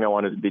last thing I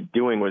wanted to be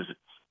doing was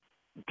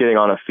getting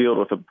on a field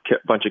with a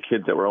bunch of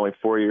kids that were only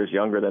 4 years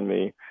younger than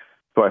me,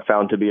 who I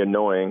found to be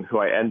annoying, who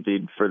I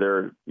envied for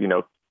their,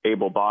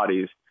 able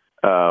bodies,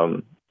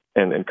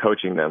 and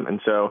coaching them.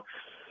 And so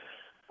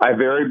I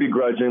very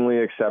begrudgingly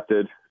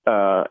accepted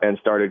and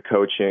started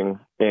coaching.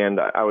 And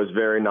I was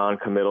very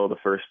non-committal the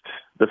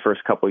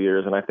first couple of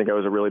years. And I think I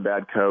was a really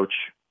bad coach.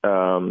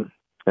 And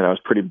I was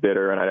pretty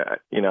bitter. And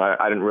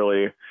I didn't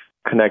really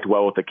connect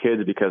well with the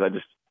kids because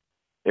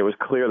it was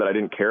clear that I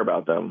didn't care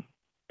about them.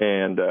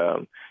 And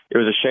it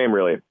was a shame,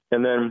 really.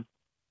 And then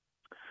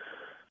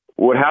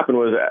what happened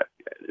was,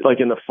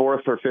 in the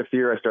fourth or fifth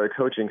year I started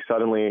coaching,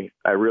 suddenly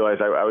I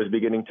realized I was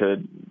beginning to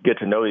get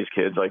to know these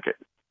kids.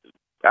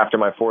 After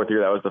my fourth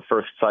year, that was the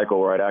first cycle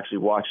where I'd actually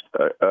watched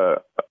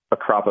a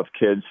crop of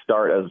kids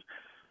start as,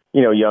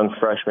 young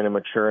freshmen and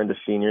mature into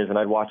seniors. And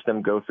I'd watch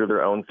them go through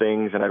their own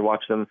things. And I'd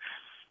watch them.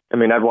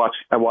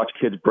 I watched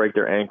kids break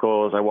their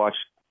ankles. I watched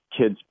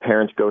kids'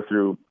 parents go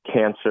through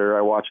cancer.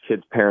 I watched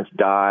kids' parents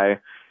die.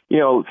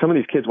 Some of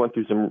these kids went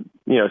through some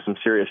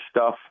serious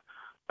stuff.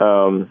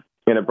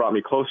 And it brought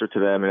me closer to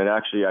them. And I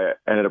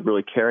ended up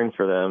really caring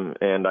for them.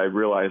 And I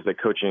realized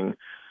that coaching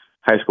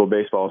high school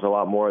baseball is a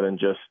lot more than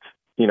just,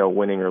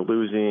 winning or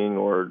losing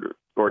or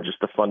just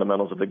the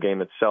fundamentals of the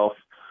game itself.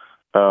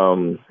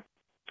 And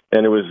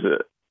it was,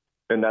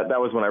 and that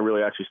was when I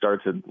really actually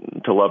started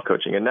to love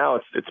coaching. And now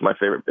it's my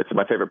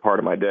favorite part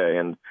of my day.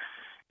 And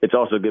it's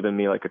also given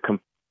me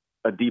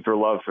a deeper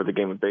love for the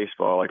game of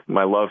baseball.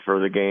 My love for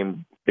the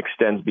game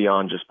extends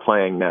beyond just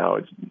playing now.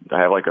 I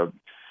have a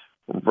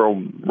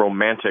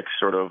romantic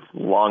sort of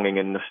longing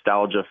and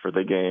nostalgia for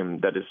the game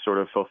that is sort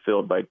of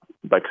fulfilled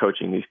by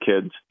coaching these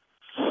kids.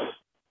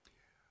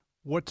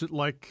 What's it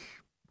like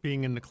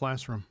being in the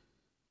classroom?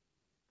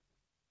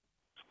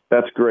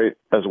 That's great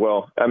as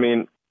well.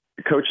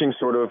 Coaching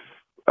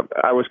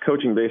I was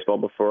coaching baseball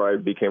before I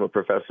became a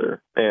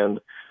professor, and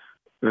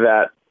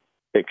that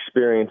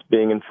experience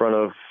being in front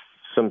of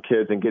some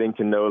kids and getting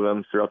to know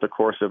them throughout the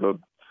course of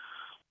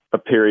a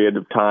period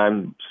of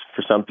time.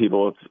 For some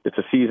people, it's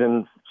a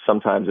season.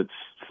 Sometimes it's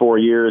 4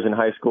 years in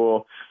high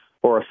school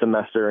or a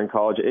semester in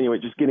college. Anyway,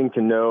 just getting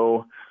to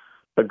know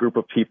a group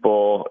of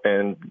people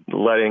and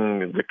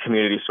letting the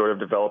community sort of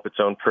develop its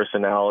own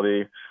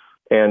personality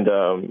and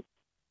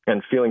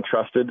feeling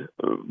trusted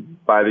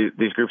by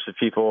these groups of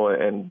people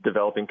and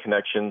developing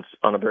connections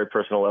on a very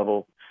personal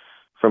level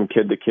from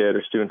kid to kid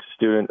or student to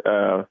student.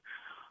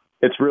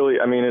 It's really,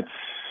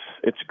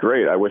 it's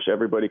great. I wish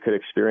everybody could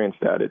experience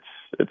that.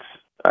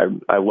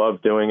 I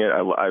love doing it.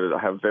 I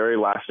have very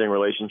lasting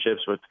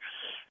relationships with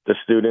the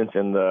students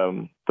and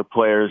the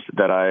players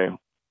that I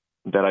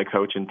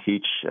coach and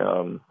teach.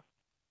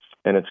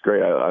 And it's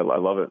great. I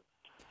love it.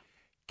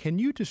 Can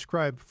you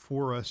describe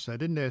for us, I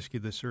didn't ask you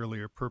this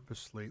earlier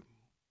purposely,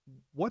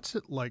 what's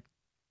it like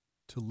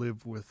to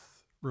live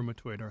with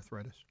rheumatoid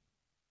arthritis?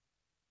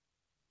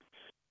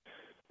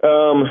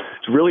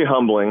 It's really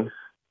humbling.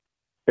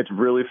 It's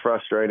really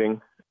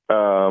frustrating.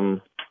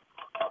 And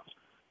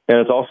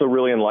it's also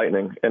really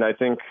enlightening. And I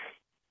think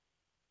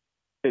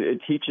it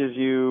teaches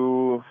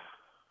you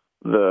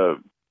the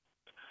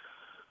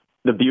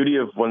the beauty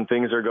of when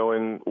things are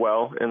going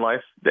well in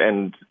life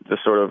and the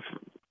sort of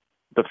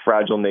the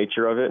fragile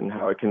nature of it and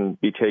how it can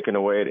be taken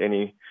away at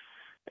any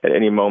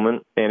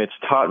moment. And it's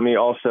taught me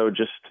also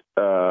just,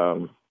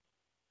 it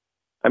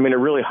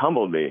really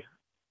humbled me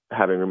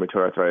having rheumatoid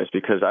arthritis,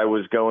 because I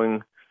was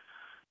going,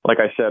 like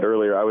I said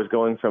earlier, I was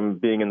going from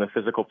being in the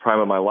physical prime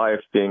of my life,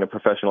 being a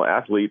professional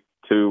athlete,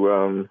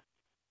 to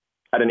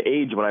at an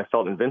age when I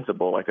felt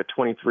invincible. Like a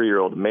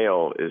 23-year-old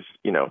male is,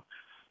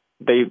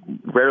 they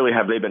rarely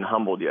have they been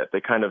humbled yet.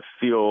 They kind of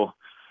feel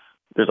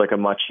there's like a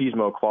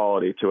machismo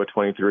quality to a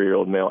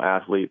 23-year-old male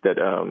athlete that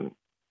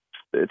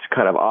it's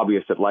kind of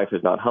obvious that life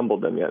has not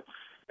humbled them yet.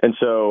 And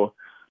so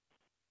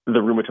the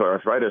rheumatoid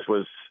arthritis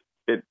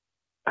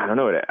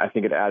I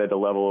think it added a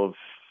level of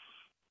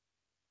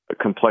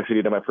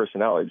complexity to my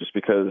personality, just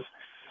because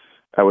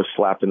I was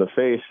slapped in the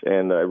face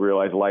and I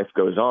realized life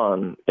goes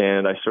on.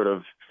 And I've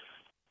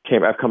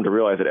come to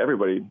realize that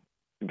everybody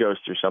goes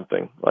through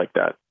something like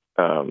that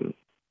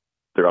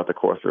throughout the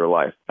course of their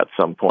life at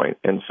some point.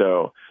 And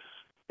so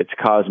it's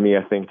caused me,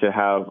 I think, to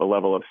have a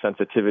level of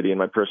sensitivity in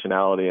my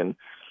personality and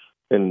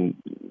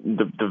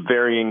the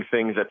varying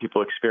things that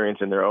people experience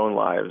in their own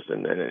lives.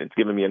 And it's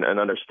given me an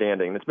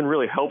understanding. It's been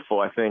really helpful,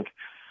 I think,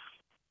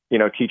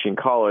 teaching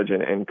college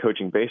and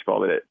coaching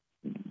baseball, that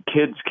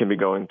kids can be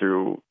going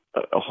through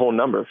a whole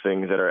number of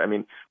things that are,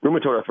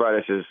 rheumatoid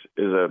arthritis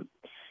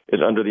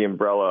is under the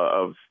umbrella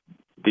of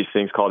these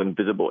things called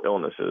invisible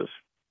illnesses.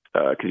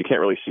 Because you can't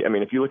really see.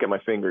 If you look at my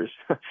fingers,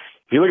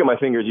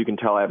 you can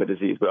tell I have a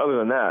disease. But other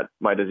than that,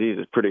 my disease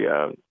is pretty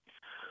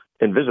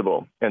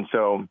invisible. And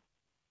so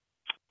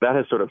that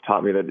has sort of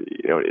taught me that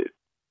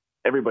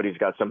everybody's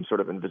got some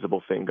sort of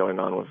invisible thing going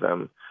on with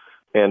them,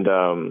 and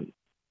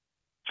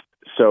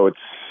so it's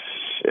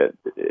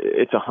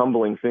a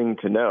humbling thing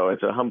to know.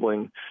 It's a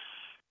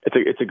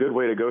good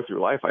way to go through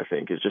life, I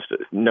think, is just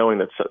knowing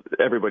that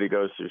everybody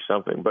goes through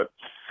something. But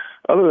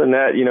other than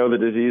that, the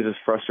disease is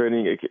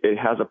frustrating. It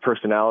has a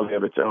personality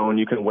of its own.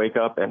 You can wake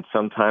up and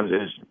sometimes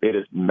it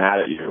is mad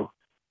at you,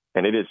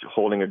 and it is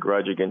holding a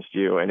grudge against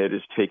you, and it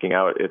is taking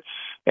out its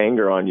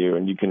anger on you.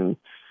 And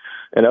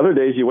other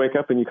days you wake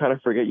up and you kind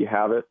of forget you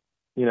have it.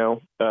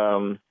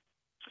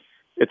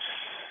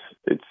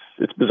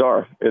 It's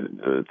bizarre.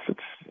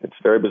 It's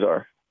very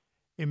bizarre.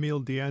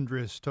 Emil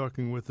DeAndres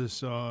talking with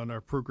us on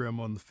our program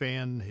on The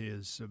Fan.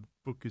 His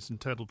book is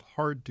entitled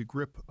Hard to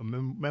Grip, a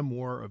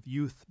memoir of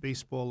youth,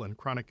 baseball, and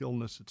chronic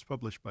illness. It's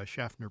published by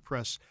Schaffner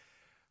Press.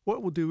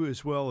 What we'll do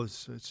as well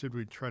is, I said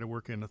we'd try to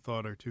work in a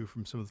thought or two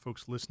from some of the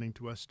folks listening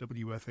to us.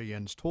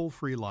 WFAN's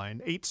toll-free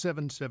line,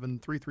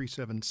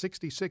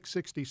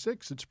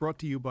 877-337-6666. It's brought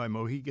to you by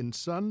Mohegan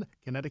Sun,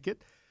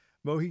 Connecticut,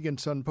 Mohegan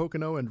Sun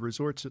Pocono, and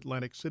Resorts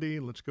Atlantic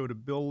City. Let's go to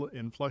Bill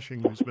in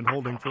Flushing, who's been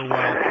holding for a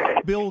while.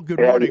 Bill, good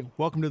morning.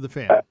 Welcome to The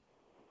Fan.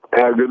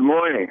 Good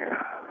morning.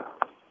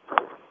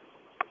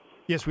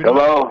 Yes, we don't.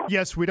 Hello?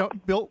 Yes, we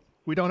don't. Bill,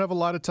 we don't have a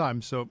lot of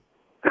time, so.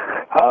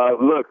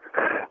 Look,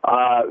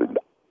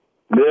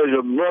 there's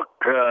a book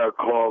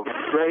called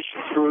Fresh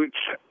Fruits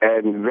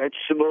and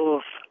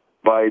Vegetables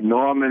by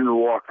Norman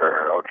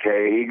Walker.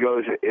 Okay,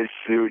 it's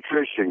the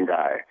nutrition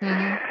guy,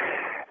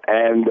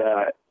 and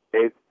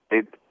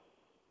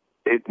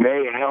it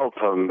may help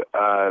him.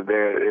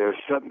 There's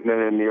something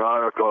in the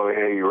article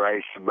he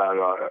writes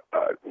about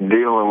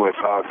dealing with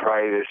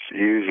arthritis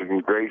using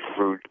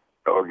grapefruit,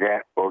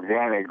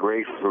 organic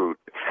grapefruit.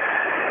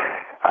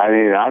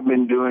 I've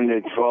been doing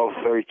it 12,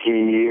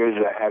 13 years.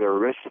 I had a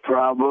wrist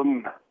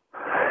problem,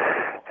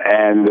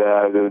 and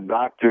the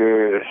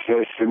doctor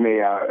says to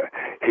me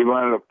he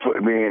wanted to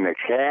put me in a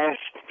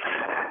cast,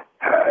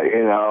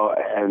 and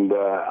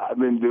I've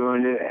been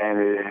doing it, and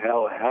it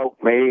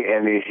helped me,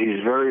 and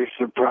he's very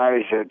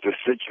surprised that the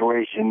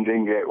situation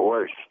didn't get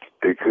worse.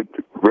 It could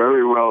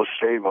very well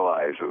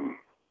stabilize him.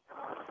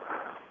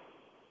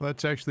 Well,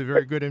 that's actually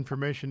very good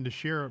information to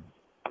share.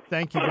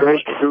 Thank you.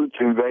 Fresh Fruits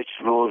and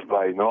Vegetables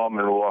by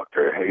Norman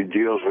Walker. He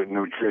deals with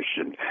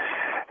nutrition.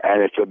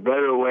 And it's a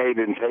better way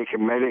than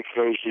taking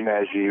medication,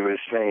 as he was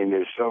saying.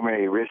 There's so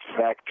many risk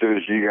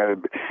factors.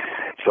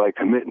 It's like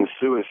committing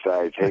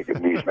suicide taking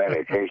these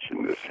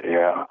medications.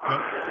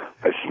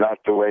 It's not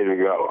the way to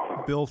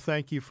go. Bill,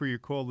 thank you for your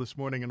call this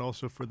morning and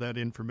also for that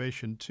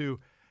information, too.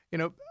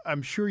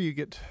 I'm sure you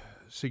get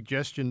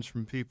suggestions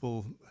from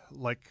people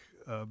like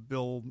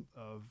Bill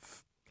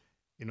of,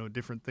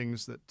 different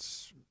things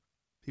that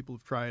people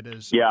have tried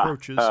as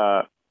approaches.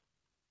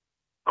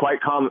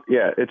 Quite common.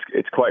 Yeah,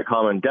 it's quite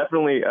common.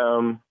 Definitely.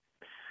 I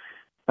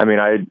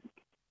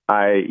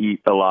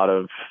eat a lot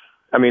of.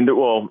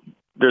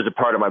 There's a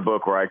part of my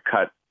book where I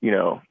cut.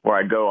 Where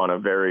I go on a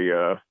very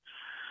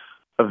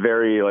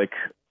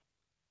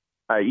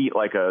I eat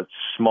like a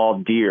small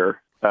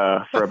deer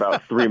for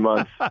about 3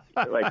 months,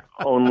 like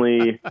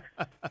only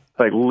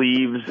like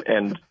leaves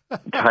and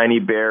tiny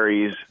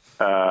berries,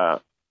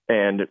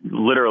 and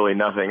literally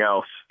nothing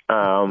else.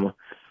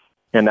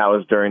 And that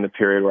was during the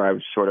period where I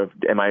was sort of,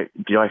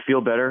 do I feel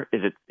better?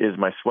 Is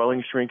my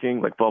swelling shrinking?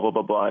 Like blah, blah,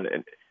 blah, blah.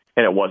 And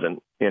it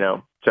wasn't,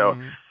 So,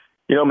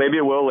 maybe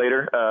it will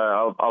later.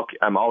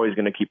 I'm always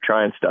going to keep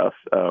trying stuff.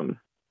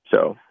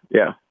 So,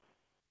 yeah.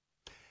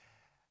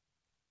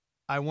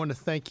 I want to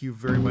thank you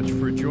very much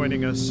for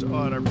joining us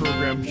on our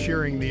program,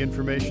 sharing the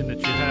information that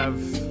you have.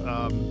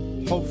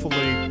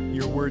 Hopefully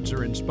your words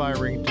are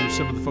inspiring to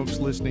some of the folks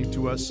listening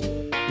to us.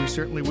 We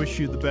certainly wish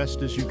you the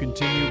best as you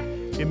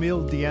continue.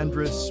 Emil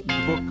D'Andres,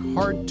 the book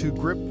Hard to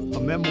Grip, a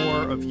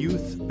memoir of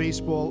youth,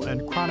 baseball,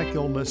 and chronic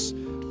illness,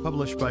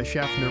 published by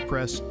Schaffner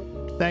Press.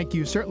 Thank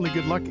you. Certainly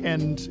good luck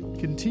and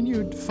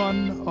continued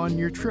fun on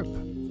your trip.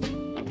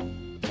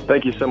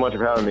 Thank you so much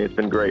for having me. It's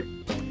been great.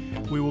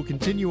 We will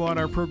continue on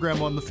our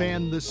program on The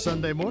Fan this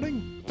Sunday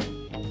morning.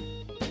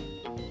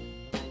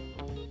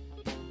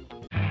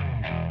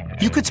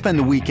 You could spend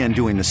the weekend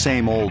doing the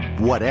same old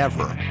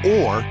whatever,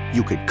 or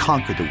you could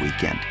conquer the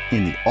weekend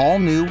in the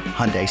all-new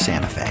Hyundai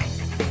Santa Fe.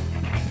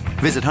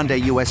 Visit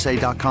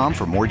HyundaiUSA.com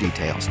for more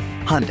details.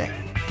 Hyundai,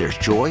 there's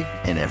joy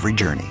in every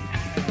journey.